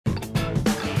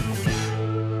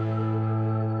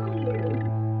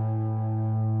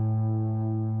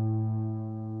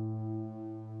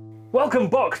Welcome,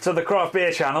 Bock, to the Craft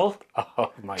Beer channel.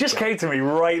 Oh my Just God. came to me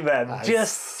right then,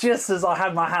 just as I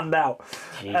had my hand out.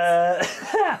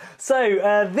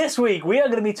 So this week we are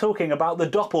going to be talking about the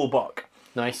Doppelbock.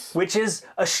 Nice. Which is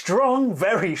a strong,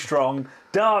 very strong,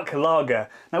 dark lager.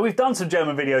 Now, we've done some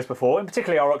German videos before, and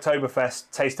particularly our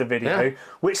Oktoberfest taster video,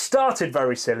 which started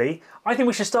very silly. I think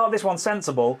we should start this one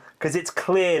sensible, because it's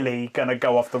clearly going to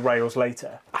go off the rails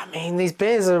later. I mean, these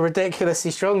beers are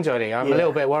ridiculously strong, Johnny. I'm a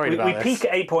little bit worried about this. We peak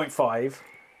at 8.5,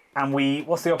 and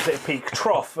what's the opposite of peak?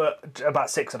 Trough at about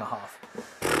 6.5.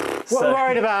 What am I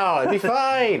worried about? It'll be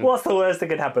fine. What's the worst that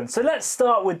could happen? So let's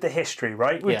start with the history,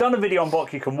 right? We've done a video on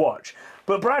Bock you can watch.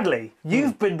 But Bradley,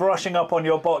 you've been brushing up on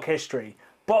your Bock history.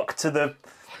 Bock to the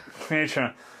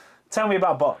future. Tell me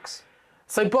about Bocks.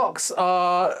 So Bocks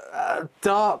are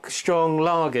dark, strong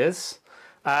lagers,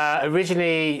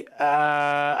 originally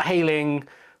hailing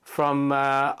from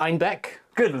Einbeck.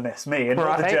 Goodness me, in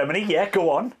northern Germany. Yeah, go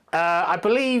on. I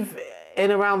believe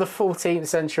in around the 14th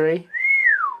century.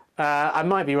 I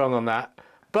might be wrong on that.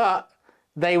 But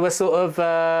they were sort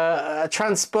of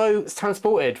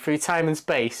transported through time and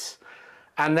space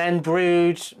and then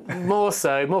brewed more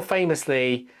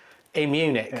famously in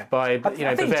Munich by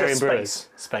Bavarian brewers.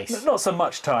 Space. Not so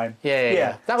much time.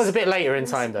 Yeah. That was a bit later in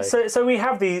time though. So we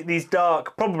have these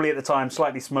dark, probably at the time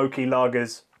slightly smoky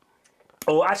lagers,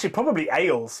 or actually probably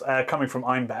ales coming from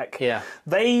Einbeck. Yeah.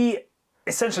 They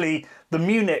essentially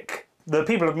the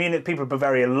people of Munich, people of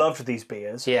Bavaria loved these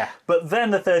beers. Yeah. But then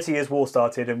the 30 Years' War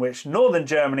started, in which northern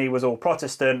Germany was all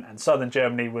Protestant and southern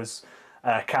Germany was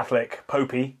Catholic,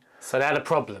 popey. So they had a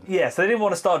problem. Yeah, so they didn't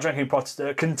want to start drinking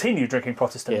continue drinking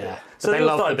Protestant beer. So they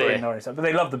loved the beer. But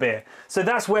they loved the beer. So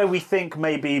that's where we think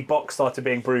maybe Bock started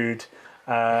being brewed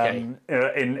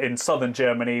in southern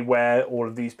Germany, where all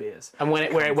of these beers. And where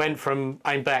it went from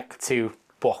Einbeck to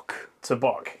Bock. To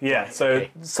Bock, yeah. Right, so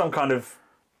some kind of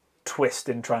twist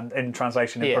in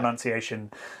translation and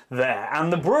pronunciation there.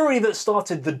 And the brewery that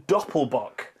started the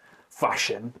Doppelbock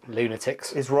fashion,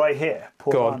 lunatics, is right here,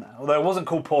 Paulaner. Although it wasn't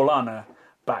called Paulaner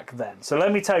back then. So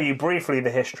let me tell you briefly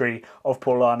the history of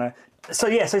Paulaner. So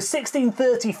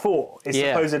 1634 is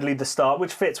supposedly the start,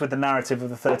 which fits with the narrative of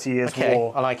the 30 Years'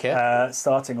 War. I like it.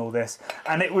 Starting all this,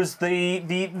 and it was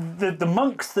the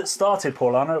monks that started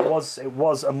Paulaner. It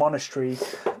was a monastery.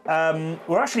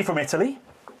 Were actually from Italy.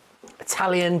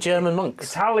 Italian German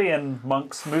monks. Italian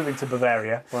monks moving to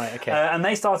Bavaria. Right, okay. And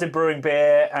they started brewing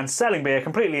beer and selling beer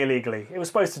completely illegally. It was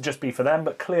supposed to just be for them,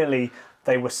 but clearly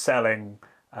they were selling.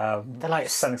 They're like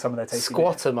selling some of their tasty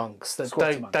squatter beer. monks that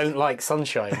don't like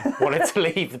sunshine, wanted to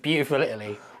leave the beautiful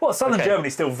Italy. Well, southern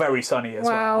Germany's still very sunny as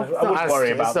well. I wouldn't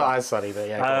worry about that. It's not as sunny, but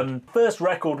yeah. First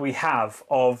record we have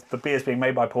of the beers being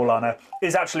made by Paulaner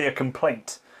is actually a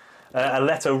complaint, a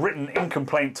letter written in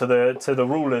complaint to the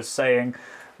rulers saying,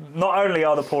 not only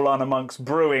are the Paulaner monks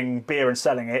brewing beer and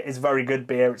selling it, it's very good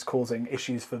beer, it's causing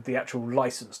issues for the actual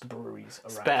licensed breweries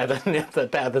around. It's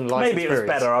better than licensed Maybe it was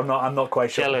breweries. better, I'm not quite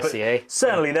sure. Jealousy, but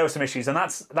certainly there were some issues, and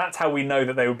that's how we know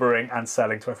that they were brewing and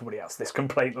selling to everybody else, this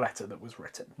complaint letter that was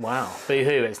written. Wow.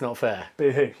 Boo-hoo, it's not fair.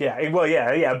 Boo-hoo, yeah. Well,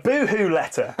 yeah, boo-hoo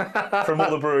letter from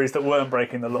all the breweries that weren't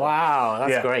breaking the law. Wow,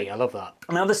 that's great, I love that.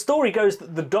 Now the story goes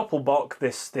that the Doppelbock,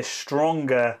 this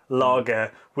stronger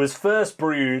lager, was first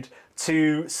brewed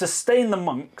to sustain the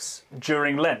monks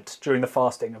during Lent, during the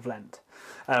fasting of Lent,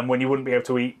 when you wouldn't be able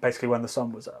to eat basically when the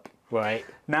sun was up. Right.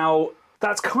 Now,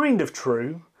 that's kind of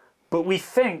true, but we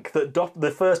think that the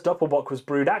first Doppelbock was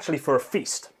brewed actually for a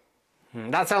feast.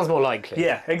 That sounds more likely.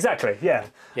 Yeah, exactly, yeah.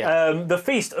 The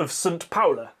feast of St.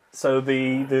 Paula. So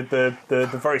the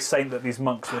very saint that these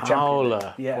monks were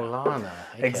championing. Paulaner.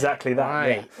 Okay. Exactly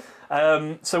that,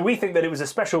 right. So we think that it was a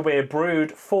special beer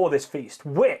brewed for this feast,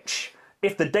 which,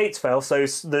 if the dates fell, so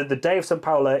the day of St.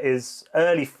 Paula is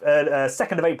early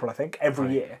 2nd of April, I think,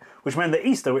 every year, which meant that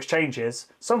Easter, which changes,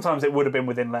 sometimes it would have been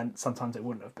within Lent, sometimes it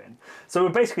wouldn't have been. So we're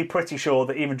basically pretty sure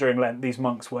that even during Lent, these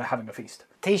monks were having a feast.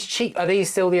 Are these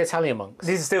still the Italian monks?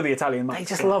 These are still the Italian monks. They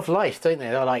just love life, don't they?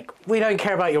 They're like, we don't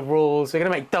care about your rules, we're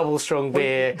going to make double strong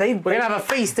beer, we're going to have a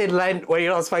feast in Lent where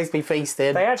you're not supposed to be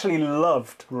feasting. They actually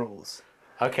loved rules.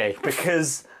 Okay.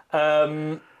 Because,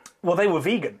 well, they were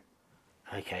vegan.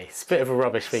 Okay, it's a bit of a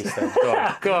rubbish feast then.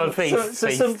 Go on, feast. So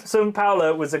St.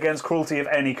 Paula was against cruelty of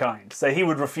any kind, so he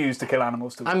would refuse to kill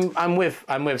animals to eat. I'm with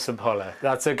St. Paula.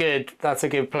 That's a good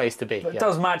place to be. It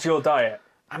does match your diet.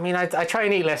 I mean, I try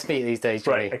and eat less meat these days,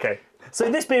 Johnny. Right, okay. So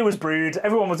this beer was brewed,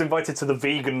 everyone was invited to the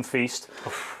vegan feast,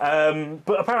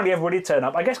 but apparently everybody turned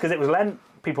up. I guess because it was Lent,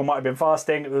 people might have been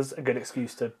fasting, it was a good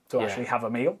excuse to actually have a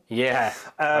meal. Yeah.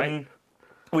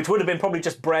 which would have been probably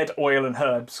just bread, oil, and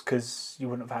herbs, because you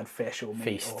wouldn't have had fish or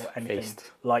meat or anything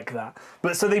like that.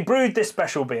 But so they brewed this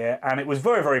special beer, and it was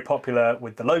very, very popular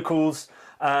with the locals.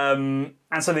 And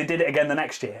so they did it again the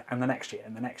next year, and the next year,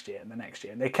 and the next year, and the next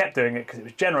year. And they kept doing it because it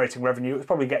was generating revenue. It was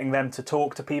probably getting them to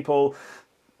talk to people,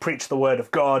 preach the word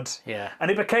of God. Yeah. And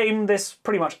it became this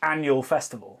pretty much annual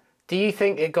festival. Do you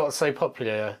think it got so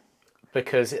popular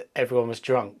because everyone was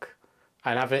drunk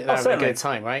and having a good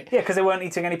time, right? Yeah, because they weren't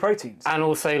eating any proteins. And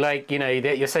also, like, you know,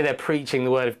 you say they're preaching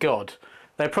the word of God.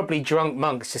 They're probably drunk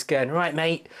monks just going, right,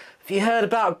 mate, have you heard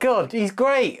about God? He's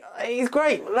great. He's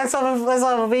great. Let's have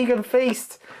a vegan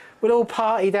feast. We'll all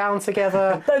party down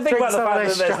together. Don't think about the fact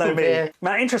that there's no beer. meat.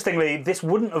 Now, interestingly, this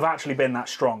wouldn't have actually been that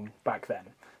strong back then.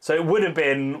 So it would have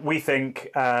been, we think,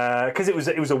 because it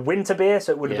was a winter beer,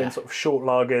 so it would have been sort of short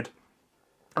lagered.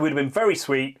 It would have been very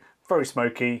sweet, very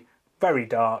smoky, very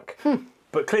dark.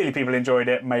 But clearly people enjoyed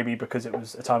it, maybe because it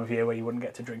was a time of year where you wouldn't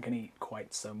get to drink and eat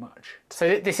quite so much.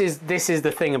 So this is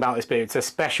the thing about this beer. It's a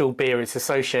special beer. It's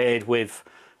associated with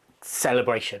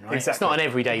celebration, right? Exactly. It's not an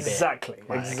everyday beer. Exactly,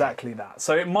 right, exactly that.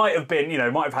 So it might have been,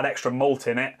 might have had extra malt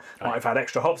in it, might have had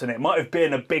extra hops in it, might have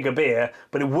been a bigger beer,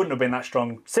 but it wouldn't have been that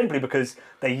strong simply because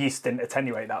their yeast didn't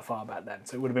attenuate that far back then.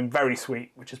 So it would have been very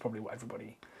sweet, which is probably what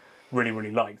everybody really,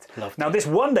 really liked. Now, this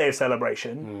one day of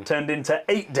celebration turned into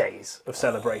 8 days of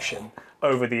celebration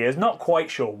over the years. Not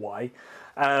quite sure why.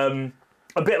 A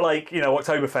bit like,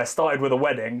 Oktoberfest started with a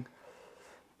wedding,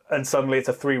 and suddenly it's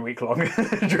a 3-week-long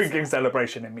drinking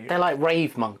celebration in Munich. They're like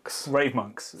rave monks. Rave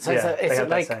monks. So yeah,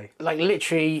 it's like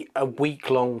literally a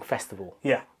week-long festival.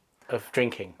 Yeah. Of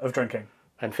drinking. Of drinking.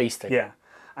 And feasting. Yeah.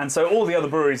 And so all the other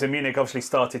breweries in Munich obviously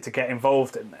started to get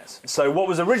involved in this. So what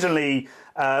was originally,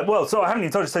 so I haven't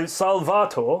even told you, so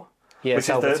Salvator, which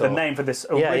is the name for this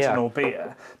original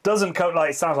beer, doesn't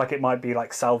it sounds like it might be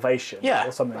like salvation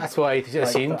or something. That's what I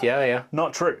assumed, yeah.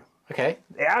 Not true. Okay.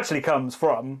 It actually comes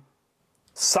from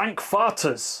Sankt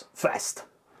Vaters Fest.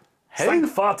 Who? Sankt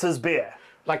Vaters beer.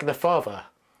 Like the father.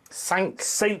 Saint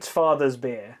Father's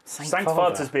beer. Sankt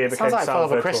Vaters beer became Sounds like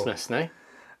Father Salvator. Christmas, no?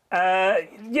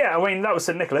 Yeah, I mean, that was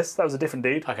St. Nicholas. That was a different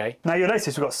dude. Okay. Now, you'll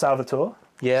notice we've got Salvator.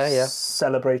 Yeah.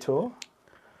 Celebrator.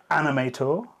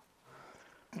 Animator.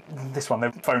 This one,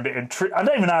 they've phoned it in... I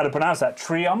don't even know how to pronounce that.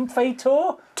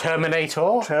 Triumphator?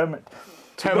 Terminator 2?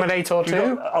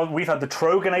 We've had the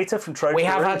Troganator from Trogan. We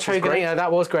have had Troganator,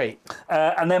 that was great.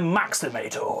 And then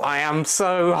Maximator. I am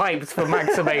so hyped for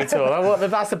Maximator.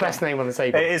 That's the best name on the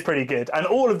table. It is pretty good. And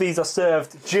all of these are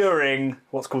served during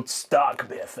what's called Stark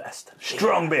Beer Fest.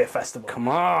 Strong Beer Festival. Come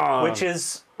on. Which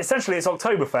is, essentially, it's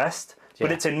Oktoberfest,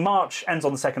 but it's in March, ends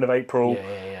on the 2nd of April.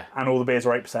 Yeah. And all the beers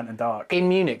are 8% and dark. In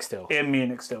Munich still? In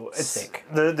Munich still. It's sick.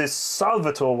 This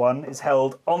Salvator one is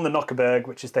held on the Nockeberg,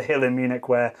 which is the hill in Munich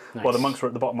where the monks were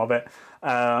at the bottom of it.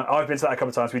 I've been to that a couple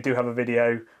of times. We do have a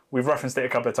video. We've referenced it a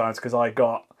couple of times because I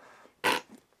got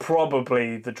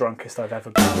probably the drunkest I've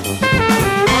ever been.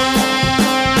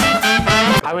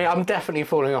 I mean, I'm definitely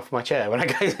falling off my chair when I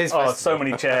go to this festival. Oh, so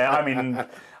many chairs. I mean,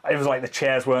 it was like the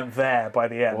chairs weren't there by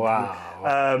the end.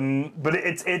 Wow. But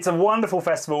it's a wonderful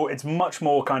festival. It's much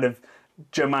more kind of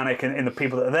Germanic in the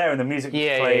people that are there and the music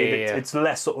that's played. It's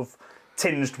less sort of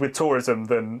tinged with tourism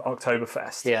than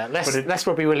Oktoberfest. Yeah, less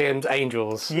Robbie Williams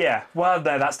Angels. Yeah, well,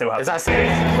 no, that still happens. Is that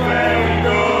Where we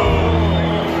go,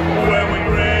 when we're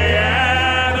grey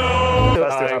and old.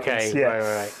 That still happens.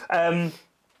 Yeah. Right.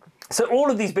 So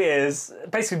all of these beers,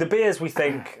 basically the beers we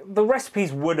think, the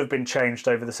recipes would have been changed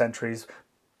over the centuries.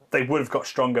 They would have got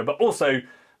stronger, but also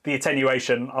the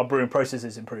attenuation, our brewing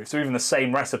processes improved. So even the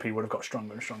same recipe would have got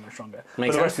stronger and stronger and stronger.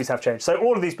 But the recipes have changed. So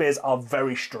all of these beers are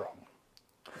very strong.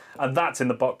 And that's in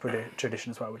the Bock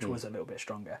tradition as well, which was a little bit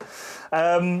stronger.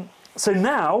 So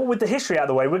now, with the history out of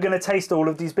the way, we're going to taste all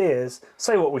of these beers,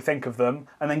 say what we think of them,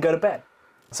 and then go to bed.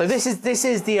 So this is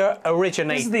the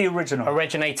originator. This is the original.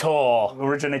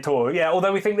 Originator. Yeah,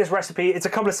 although we think this recipe, it's a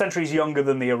couple of centuries younger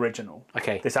than the original.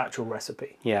 Okay. This actual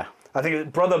recipe. Yeah. I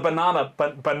think Brother Barnabas,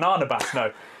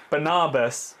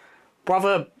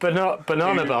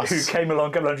 who came along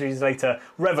a couple of years later,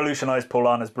 revolutionised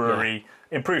Paulaner's brewery,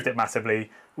 improved it massively.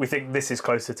 We think this is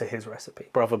closer to his recipe.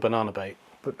 Brother Banana Boat.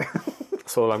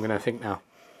 That's all I'm going to think now.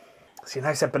 So you know,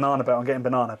 I said banana boat, I'm getting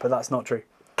banana, but that's not true.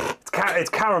 It's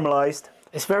caramelised.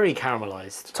 It's very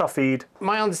caramelised. Toffeed.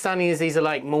 My understanding is these are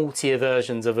like maltier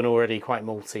versions of an already quite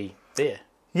malty beer.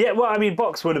 Yeah, well, I mean,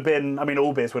 Bock's would have been,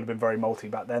 all beers would have been very malty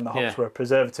back then. The hops were a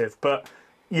preservative. But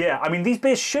yeah, I mean, these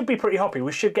beers should be pretty hoppy.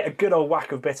 We should get a good old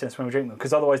whack of bitterness when we drink them,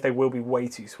 because otherwise they will be way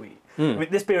too sweet. I mean,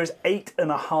 this beer is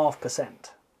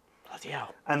 8.5%. Bloody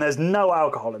hell. And there's no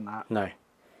alcohol in that. No.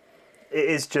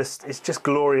 It's just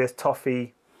glorious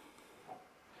toffee.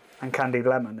 and candied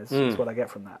lemon is what I get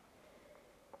from that.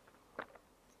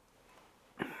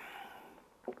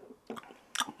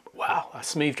 Wow, that's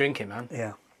smooth drinking, man.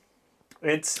 Yeah.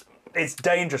 It's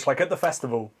dangerous. Like at the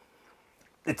festival,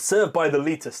 it's served by the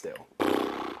litre still.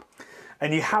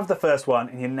 And you have the first one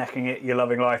and you're necking it, you're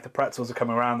loving life, the pretzels are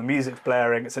coming around, the music's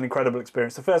blaring, it's an incredible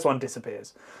experience. The first one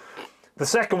disappears. The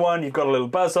second one, you've got a little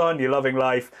buzz on, you're loving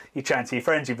life, you chat to your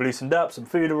friends, you've loosened up, some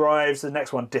food arrives, the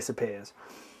next one disappears.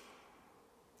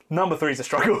 Number 3 is a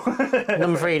struggle.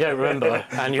 Number 3 you don't remember.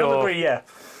 And you're... Number 3, yeah.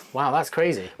 Wow, that's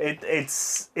crazy.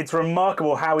 It's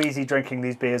remarkable how easy drinking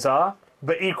these beers are,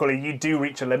 but equally you do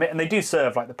reach a limit, and they do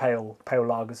serve like the pale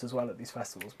lagers as well at these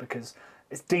festivals, because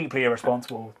it's deeply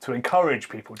irresponsible to encourage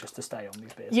people just to stay on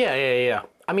these beers. Yeah.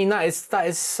 I mean, that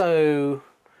is so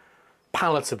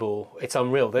palatable. It's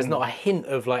unreal. There's not a hint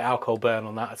of like alcohol burn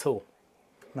on that at all.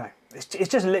 No, it's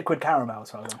just liquid caramel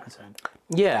as far as I'm concerned.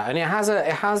 Yeah, and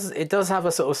it does have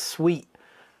a sort of sweet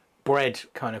bread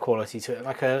kind of quality to it,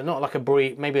 like not like a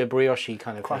brie, maybe a brioche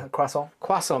kind of thing.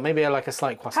 Croissant, maybe like a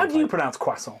slight croissant. How do you pronounce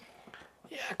croissant?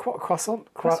 Yeah, croissant.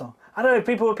 I don't know.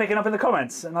 People were picking up in the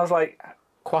comments, and I was like,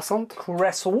 croissant,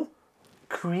 croissant.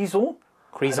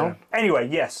 Anyway,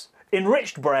 yes,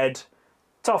 enriched bread,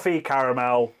 toffee,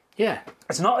 caramel. Yeah,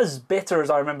 it's not as bitter as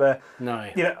I remember. No,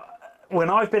 you know, when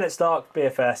I've been at Stark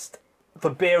Beer Fest, the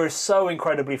beer is so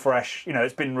incredibly fresh. You know,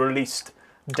 it's been released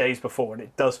days before, and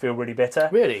it does feel really bitter.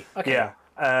 Really? Okay.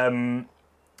 Yeah.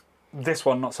 This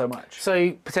one, not so much.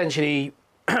 So potentially,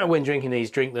 when drinking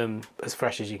these, drink them as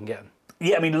fresh as you can get them.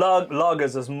 Yeah, I mean,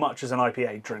 lagers as much as an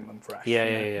IPA, drink them fresh.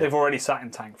 Yeah. They've already sat in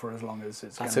tank for as long as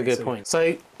it's. That's a good point.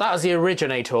 So that was the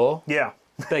originator. Yeah.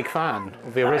 Big fan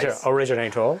of the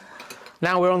originator.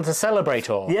 Now we're on to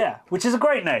Celebrator. Yeah, which is a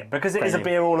great name because it is a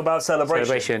beer all about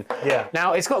celebration. Yeah.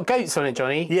 Now it's got goats on it,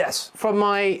 Johnny. Yes. From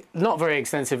my not very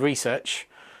extensive research,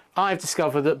 I've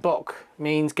discovered that Bock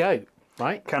means goat,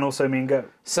 right? Can also mean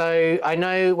goat. So I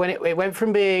know when it went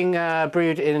from being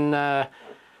brewed in the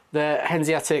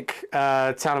Hanseatic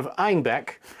town of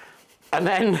Einbeck, and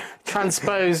then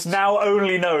transposed... now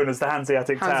only known as the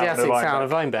Hanseatic town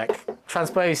of Einbeck.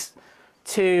 Transposed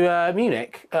to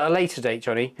Munich at a later date,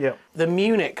 Johnny. Yeah. The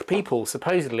Munich people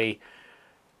supposedly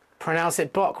pronounce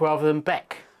it Bock rather than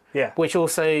Beck. Yeah. Which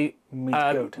also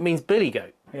means billy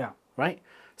goat. Yeah. Right?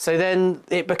 So then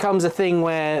it becomes a thing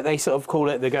where they sort of call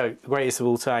it the goat, the greatest of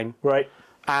all time. Right.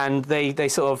 And they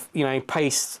sort of, you know,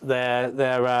 paste their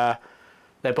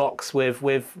box with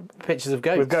pictures of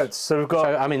goats. With goats. So we've got...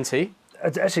 So I'm into.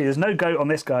 Actually, there's no goat on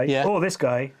this guy or this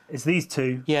guy. It's these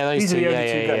two. Yeah, these are the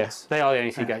only two goats. They are the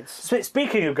only two goats.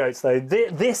 Speaking of goats, though,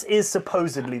 this is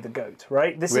supposedly the goat,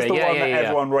 right? This is the one that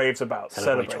everyone raves about.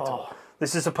 Celebrator.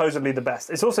 This is supposedly the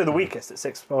best. It's also the weakest at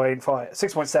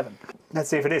 6.7. Let's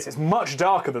see if it is. It's much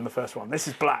darker than the first one. This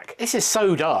is black. This is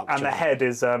so dark. And the head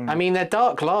is... I mean, they're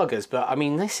dark lagers, but I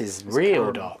mean, this is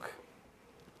real dark.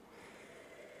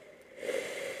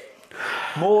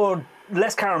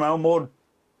 Less caramel, more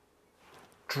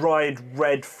dried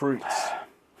red fruits.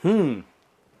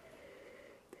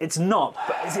 It's not,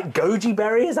 but is it goji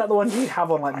berry? Is that the one you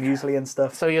have on like muesli and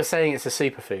stuff? So you're saying it's a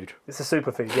superfood? It's a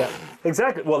superfood, yeah.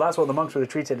 Exactly. Well, that's what the monks would have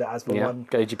treated it as for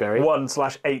goji berry.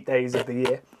 1/8 days of the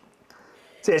year.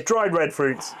 So it's dried red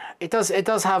fruits. It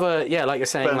does have a, like you're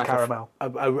saying, like caramel.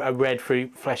 A red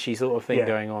fruit, fleshy sort of thing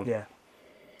going on. Yeah.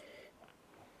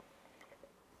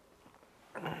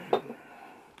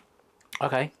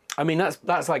 Okay. I mean,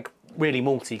 that's like really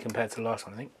malty compared to the last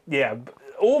one, I think. Yeah,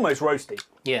 almost roasty.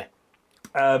 Yeah.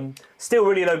 Still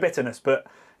really low bitterness, but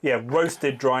yeah,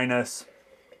 roasted dryness,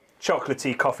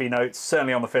 chocolatey coffee notes,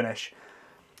 certainly on the finish.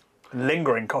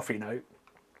 Lingering coffee note.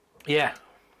 Yeah.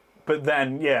 But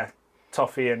then,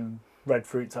 toffee and red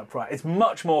fruits up front. It's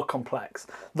much more complex.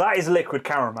 That is liquid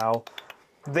caramel.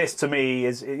 This to me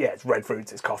is, it's red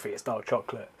fruits, it's coffee, it's dark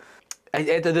chocolate.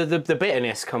 The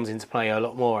bitterness comes into play a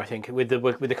lot more, I think, with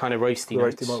the kind of roasty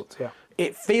notes. Roasty malts, yeah.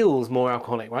 It feels more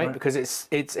alcoholic, right? Because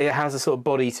it has a sort of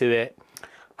body to it,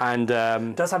 and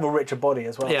it does have a richer body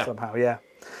as well somehow. Yeah,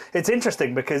 it's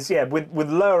interesting because with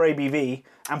lower ABV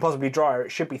and possibly drier, it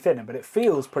should be thinner, but it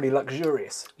feels pretty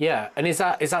luxurious. Yeah, and is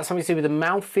that something to do with the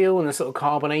mouthfeel and the sort of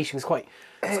carbonation?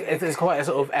 It's quite a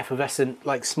sort of effervescent,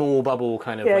 like small bubble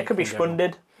kind of. Yeah, it could be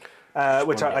spunded.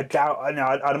 Which I doubt.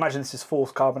 I'd imagine this is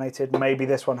forced carbonated. Maybe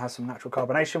this one has some natural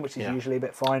carbonation, which is usually a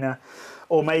bit finer,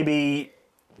 or maybe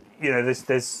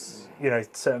there's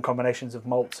certain combinations of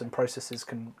malts and processes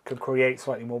can create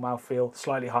slightly more mouthfeel.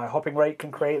 Slightly higher hopping rate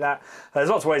can create that. There's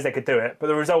lots of ways they could do it, but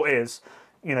the result is,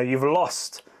 you've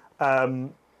lost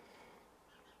nearly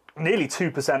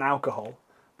 2% alcohol,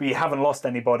 but you haven't lost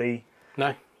anybody.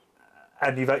 No.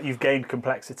 And you've gained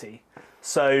complexity.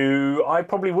 So I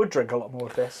probably would drink a lot more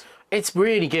of this. It's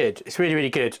really good. It's really, really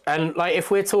good. And like,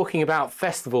 if we're talking about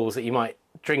festivals that you might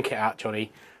drink it at,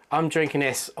 Johnny, I'm drinking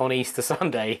this on Easter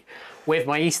Sunday with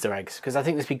my Easter eggs because I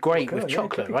think this would be great with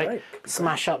chocolate, right? Great.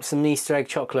 Smash up some Easter egg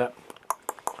chocolate,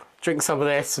 drink some of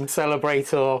this, some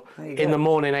Celebrator in the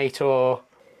Morninator.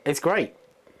 It's great.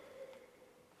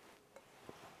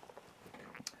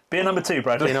 Beer number 2,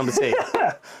 Bradley. Beer number 2.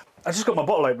 I just got my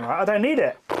bottle opener, right? I don't need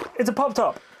it. It's a pop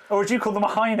top. Or as you call them, a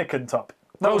Heineken top.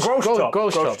 No, Gross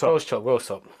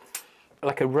top.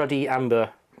 Like a ruddy amber.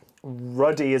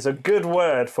 Ruddy is a good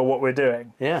word for what we're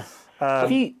doing. Yeah.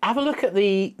 If you have a look at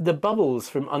the bubbles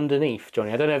from underneath,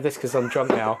 Johnny, I don't know if this because I'm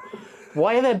drunk now.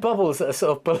 Why are there bubbles that are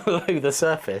sort of below the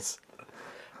surface?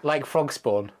 Like frog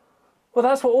spawn. Well,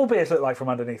 that's what all beers look like from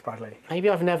underneath, Bradley. Maybe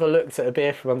I've never looked at a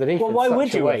beer from underneath. Well, why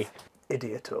would you?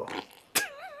 Idiotor.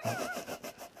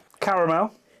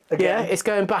 Caramel. Again. Yeah, it's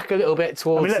going back a little bit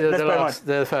towards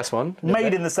the first one.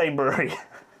 Made in the same brewery.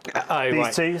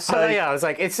 These two. So yeah, I was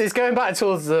like, it's going back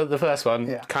towards the first one.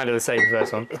 Yeah. Kind of the same as the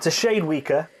first one. It's a shade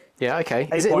weaker. Yeah, okay.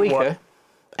 Is it weaker?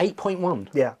 8.1.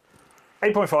 Yeah.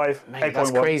 8.5. 8.1.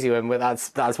 That's crazy when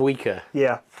that's weaker.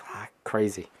 Yeah.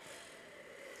 Crazy.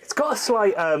 It's got a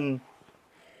slight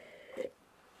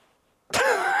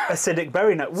acidic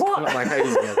berry note. What? Not like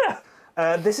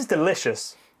this is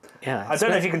delicious. Yeah. I don't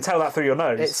know if you can tell that through your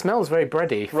nose. It smells very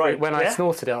bready when I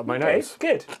snorted it up my nose.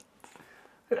 Good.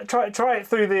 Try it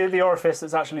through the orifice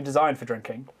that's actually designed for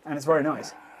drinking, and it's very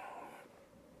nice.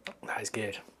 That is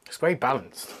good. It's very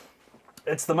balanced.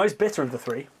 It's the most bitter of the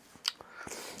 3.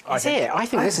 I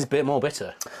think this is a bit more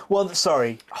bitter. Well,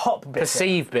 sorry, hop bitter.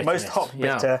 Perceived bitterness. Most hop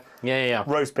bitter. Yeah.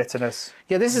 Roast bitterness.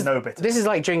 Yeah, this is no bitter. This is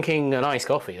like drinking an iced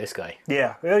coffee. This guy.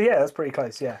 Yeah, yeah, that's pretty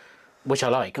close. Yeah. Which I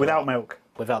like. Without milk.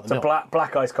 Without the milk. It's a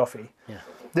black iced coffee. Yeah.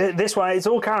 This one, it's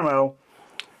all caramel,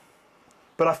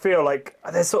 but I feel like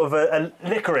there's sort of a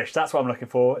licorice. That's what I'm looking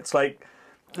for. It's like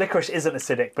licorice isn't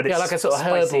acidic, but it's like a sort of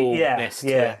spicy. herbalness.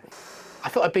 Yeah. I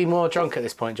thought I'd be more drunk at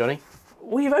this point, Johnny.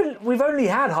 We've only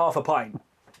had half a pint.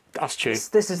 That's true.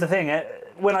 This is the thing.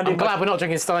 When I'm glad we're not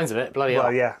drinking steins of it. Bloody hell.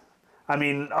 Well, yeah. I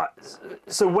mean,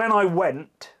 so when I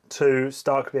went to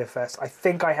Stark Beer Fest, I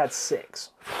think I had 6.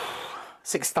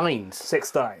 6 steins. 6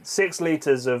 steins. 6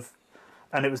 litres of,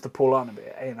 and it was the Paulaner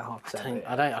beer, 8.5%.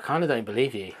 I kind of don't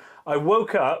believe you. I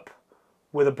woke up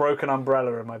with a broken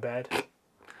umbrella in my bed, and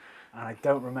I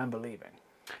don't remember leaving.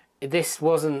 This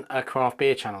wasn't a craft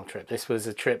beer channel trip. This was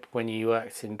a trip when you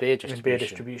worked in beer distribution. Beer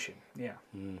distribution, yeah.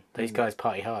 These guys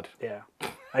party hard. Yeah.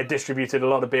 I distributed a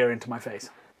lot of beer into my face.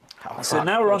 Oh, so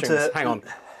now we're on to... Hang on.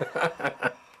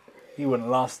 You wouldn't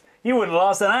last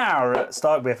an hour at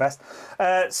Stark Beer Fest.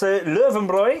 So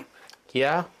Löwenbräu.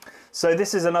 Yeah. So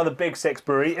this is another Big 6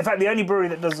 brewery. In fact, the only brewery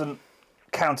that doesn't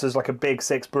count as like a Big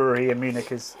 6 brewery in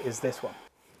Munich is this one.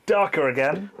 Darker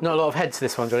again. Not a lot of head to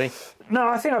this one, Johnny. No,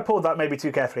 I think I poured that maybe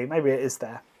too carefully. Maybe it is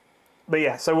there. But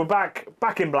yeah, so we're back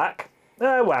in black.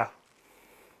 Wow.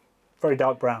 Very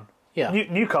dark brown. Yeah.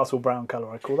 Newcastle brown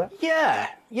colour, I call that.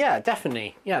 Yeah,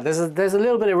 definitely. Yeah, there's a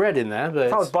little bit of red in there, but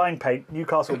if I was buying paint,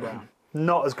 Newcastle brown.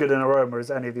 Not as good an aroma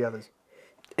as any of the others.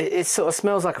 It sort of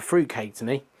smells like a fruitcake to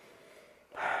me.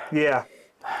 Yeah.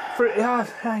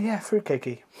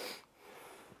 Fruitcakey.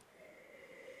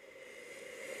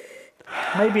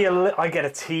 Maybe I get a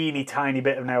teeny tiny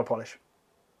bit of nail polish.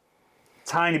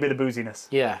 Tiny bit of booziness.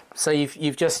 Yeah. So you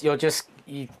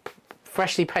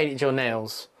freshly painted your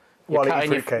nails. You're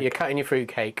cutting your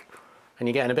fruitcake, and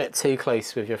you're getting a bit too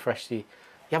close with your freshly. You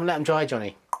haven't let them dry,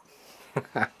 Johnny.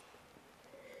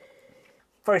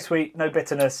 Very sweet, no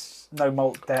bitterness, no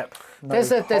malt depth, no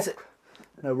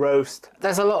roast.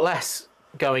 There's a lot less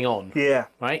going on. Yeah.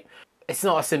 Right. It's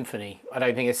not a symphony. I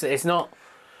don't think it's not.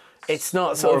 It's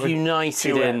not sort of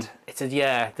united in.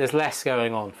 There's less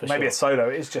going on for sure. Maybe a solo.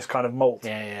 It's just kind of malt.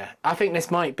 Yeah. I think this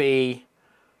might be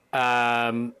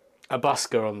a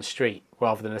busker on the street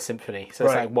rather than a symphony. So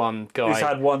it's like one guy who's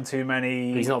had one too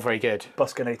many. He's not very good.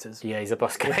 Buskinators. Yeah, he's a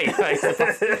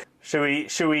buskinator.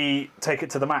 Should we take it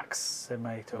to the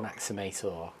Maximator?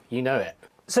 Maximator. You know it.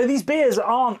 So these beers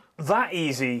aren't that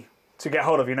easy to get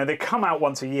hold of. You know, they come out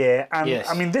once a year, and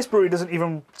I mean, this brewery doesn't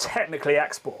even technically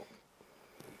export.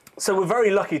 So we're very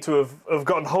lucky to have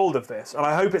gotten hold of this, and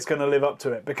I hope it's going to live up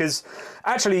to it, because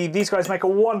actually these guys make a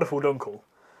wonderful Dunkel.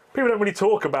 People don't really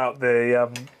talk about the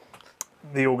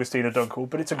Augustiner Dunkel,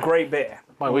 but it's a great beer.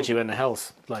 Why would you? In the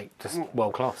Hells, like, just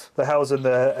world class. The Hells and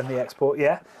the export,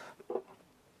 yeah.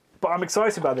 But I'm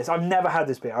excited about this. I've never had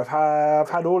this beer. I've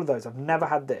had all of those. I've never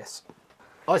had this.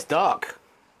 Oh, it's dark.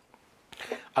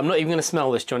 I'm not even going to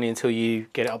smell this, Johnny, until you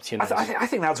get it up to your nose. I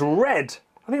think that's red.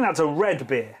 I think that's a red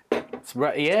beer. It's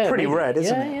pretty red,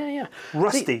 isn't it? Yeah.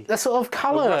 Rusty. The sort of rusty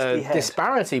colour head.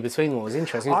 disparity between them was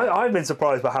interesting. I've been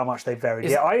surprised by how much they varied.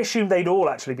 Yeah, I assumed they'd all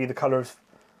actually be the colour of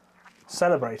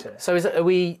Celebrator. So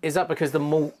is that because the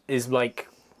malt is like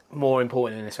more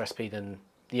important in this recipe than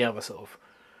the other sort of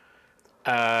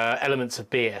elements of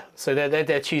beer? So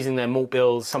they're choosing their malt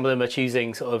bills. Some of them are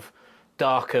choosing sort of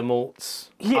darker malts.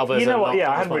 Yeah, others you know are what? not Yeah,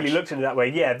 I as hadn't really much. looked at it that way.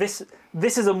 Yeah, this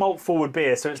is a malt forward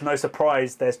beer, so it's no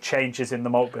surprise there's changes in the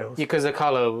malt bills. Because the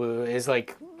colour is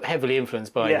like heavily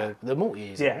influenced by the malt you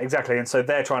use. Yeah, exactly. And so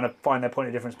they're trying to find their point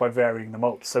of difference by varying the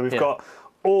malts. So we've got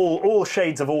all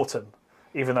shades of autumn,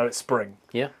 even though it's spring.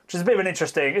 Yeah. Which is a bit of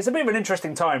an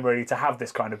interesting time really to have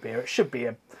this kind of beer. It should be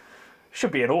an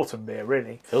autumn beer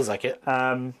really. Feels like it.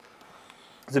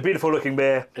 It's a beautiful looking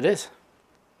beer. It is.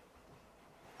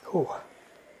 Ooh.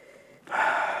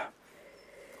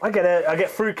 I get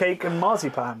fruitcake and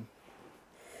marzipan.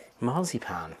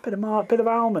 Marzipan. Bit of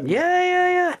almond.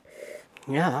 Yeah,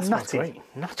 that smells Nutty. great.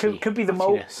 Nutty. Could be the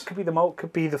malt. Nuttiness. Could be the malt.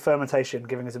 Could be the fermentation,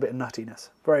 giving us a bit of nuttiness.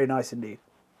 Very nice indeed.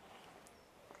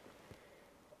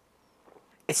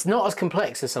 It's not as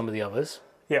complex as some of the others.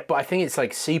 Yeah, But I think it's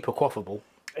like super quaffable.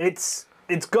 it's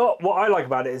got what I like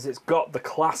about it is it's got the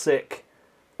classic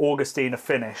Augustina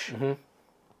finish.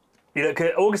 You know,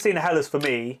 'cause Augustina Helles for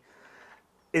me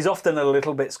is often a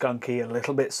little bit skunky, a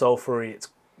little bit sulphury.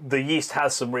 The yeast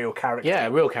has some real character. Yeah,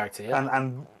 real character, yeah.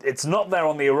 And it's not there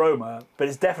on the aroma, but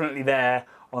it's definitely there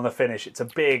on the finish. It's a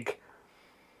big,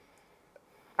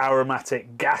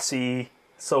 aromatic, gassy,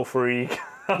 sulphury.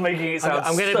 I'm making it sound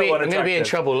I'm going so to be in unattractive.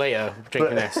 trouble later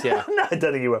drinking this, yeah. No, I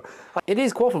don't think you will. It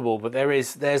is quaffable, but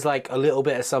there's like a little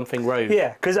bit of something rogue.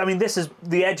 Yeah, because I mean,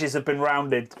 the edges have been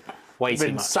rounded, Way too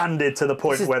been much. sanded to the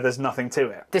point where there's nothing to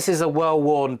it. This is a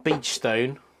well-worn beach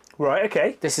stone. Right.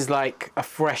 Okay. This is like a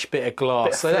fresh bit of glass.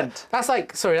 Bit of So flint.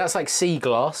 that's like sea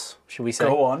glass, should we say?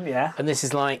 Go on. Yeah. And this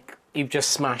is like you've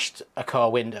just smashed a car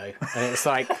window, and it's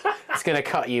like it's going to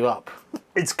cut you up.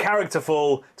 It's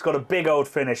characterful. It's got a big old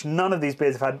finish. None of these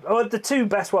beers have had. Oh, the two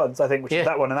best ones, I think, which is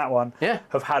that one and that one,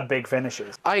 have had big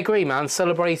finishes. I agree, man.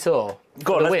 Celebrator.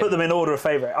 Go on, let's put them in order of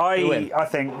favourite. win. I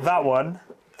think that one,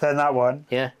 then that one,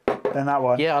 Yeah. then that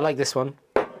one. Yeah, I like this one.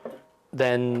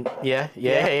 Then yeah.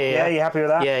 You happy with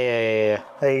that? Yeah.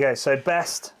 There you go. So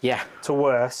best Yeah. to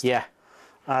worst. Yeah.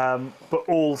 But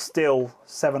all still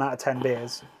 7 out of 10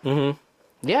 beers.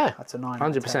 Yeah. That's a 9.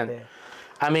 100%. Beer.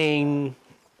 I mean,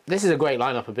 this is a great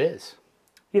lineup of beers.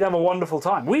 You'd have a wonderful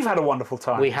time. We've had a wonderful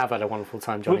time. We have had a wonderful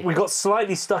time, Johnny. We got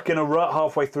slightly stuck in a rut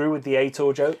halfway through with the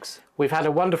Ator jokes. We've had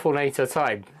a wonderful nature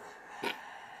time.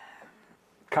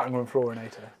 Cutting room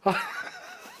fluorinator.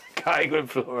 Cutting room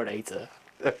fluorinator.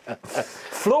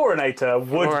 Fluorinator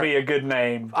would be a good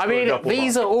name. I mean,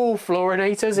 these are all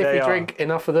fluorinators if you drink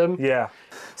enough of them. Yeah.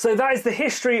 So that is the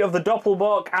history of the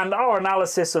Doppelbock and our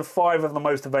analysis of 5 of the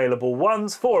most available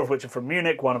ones, 4 of which are from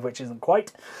Munich, 1 of which isn't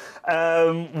quite.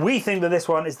 We think that this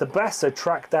one is the best, so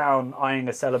track down Eyeing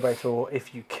a Celebrator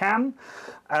if you can.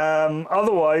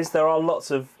 Otherwise, there are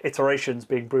lots of iterations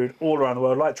being brewed all around the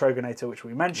world, like Troganator, which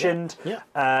we mentioned.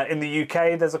 Yeah. In the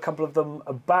UK, there's a couple of them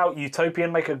about.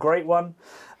 Utopian make a great one.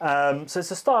 So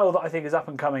it's a style that I think is up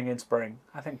and coming in spring.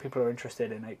 I think people are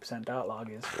interested in 8% dark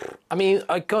lagers. I mean,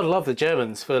 I gotta love the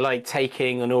Germans for like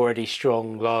taking an already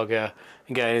strong lager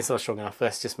and going, it's not strong enough,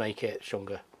 let's just make it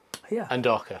stronger and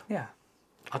darker. Yeah.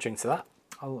 I'll drink to that.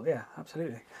 Yeah,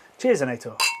 absolutely. Cheers,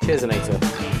 Anator. Cheers,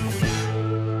 Anita.